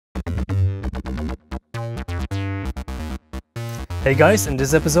Hey guys, in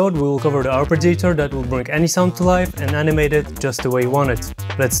this episode we will cover the arpeggiator that will bring any sound to life and animate it just the way you want it.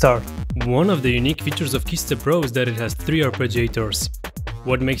 Let's start. One of the unique features of KeyStep Pro is that it has 3 arpeggiators.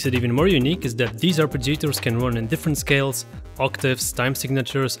 What makes it even more unique is that these arpeggiators can run in different scales, octaves, time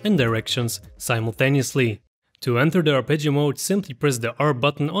signatures and directions simultaneously. To enter the arpeggio mode, simply press the ARP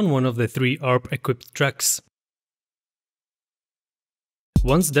button on one of the 3 ARP-equipped tracks.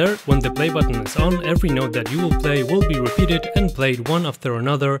 Once there, when the play button is on, every note that you will play will be repeated and played one after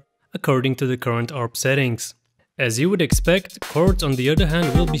another according to the current ARP settings. As you would expect, chords on the other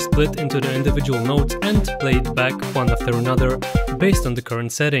hand will be split into the individual notes and played back one after another based on the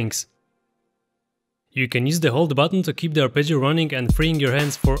current settings. You can use the hold button to keep the arpeggio running and freeing your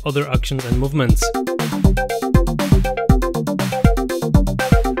hands for other actions and movements.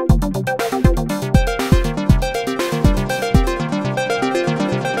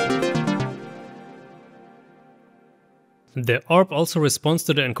 The ARP also responds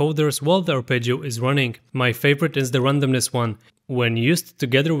to the encoders while the arpeggio is running. My favorite is the randomness one. When used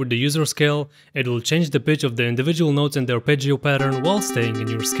together with the user scale, it will change the pitch of the individual notes in the arpeggio pattern while staying in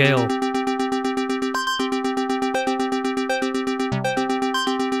your scale.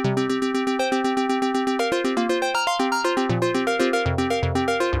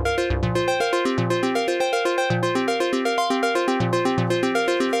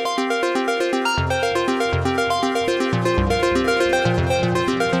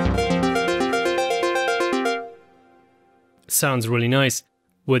 Sounds really nice.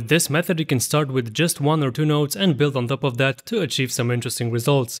 With this method you can start with just 1 or 2 notes and build on top of that to achieve some interesting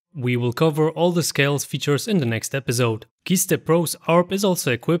results. We will cover all the scales features in the next episode. KeyStep Pro's ARP is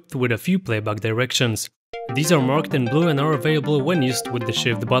also equipped with a few playback directions. These are marked in blue and are available when used with the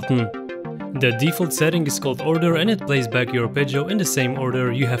shift button. The default setting is called order and it plays back your arpeggio in the same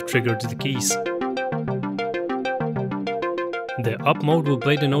order you have triggered the keys. The up mode will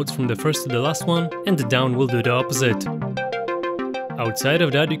play the notes from the first to the last one and the down will do the opposite. Outside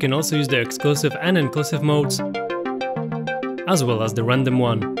of that, you can also use the exclusive and inclusive modes, as well as the random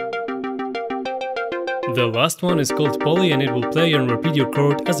one. The last one is called poly and it will play and repeat your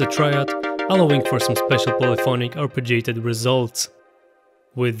chord as a triad, allowing for some special polyphonic arpeggiated results.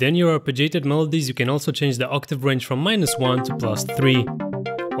 Within your arpeggiated melodies, you can also change the octave range from -1 to +3.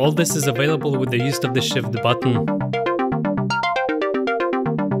 All this is available with the use of the shift button.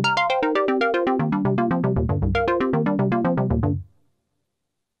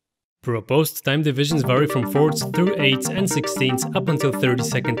 Proposed time divisions vary from 4ths through 8ths and 16ths up until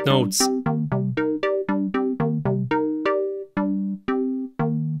 30-second notes.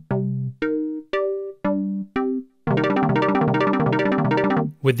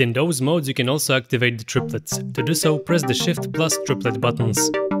 Within those modes you can also activate the triplets. To do so, press the Shift plus triplet buttons.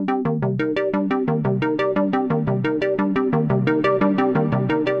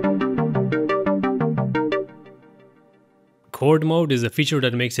 Chord mode is a feature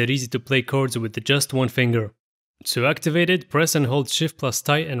that makes it easy to play chords with just one finger. To activate it, press and hold Shift plus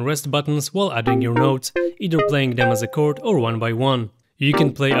tie and rest buttons while adding your notes, either playing them as a chord or one by one. You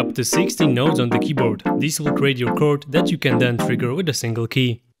can play up to 16 notes on the keyboard. These will create your chord that you can then trigger with a single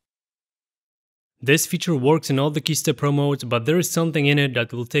key. This feature works in all the KeyStep Pro modes, but there is something in it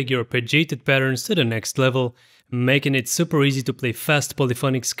that will take your arpeggiated patterns to the next level, making it super easy to play fast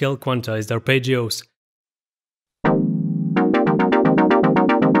polyphonic scale quantized arpeggios.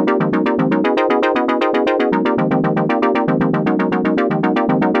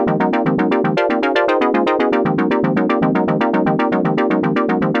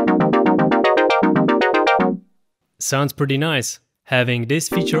 Sounds pretty nice. Having this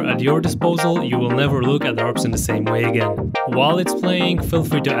feature at your disposal, you will never look at ARPs in the same way again. While it's playing, feel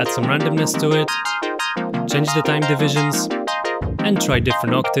free to add some randomness to it, change the time divisions, and try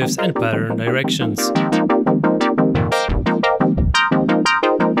different octaves and pattern directions.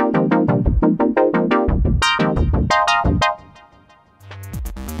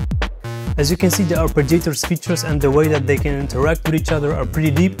 As you can see, the arpeggiator's features and the way that they can interact with each other are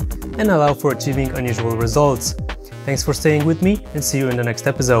pretty deep and allow for achieving unusual results. Thanks for staying with me and see you in the next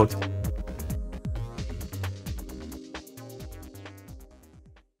episode.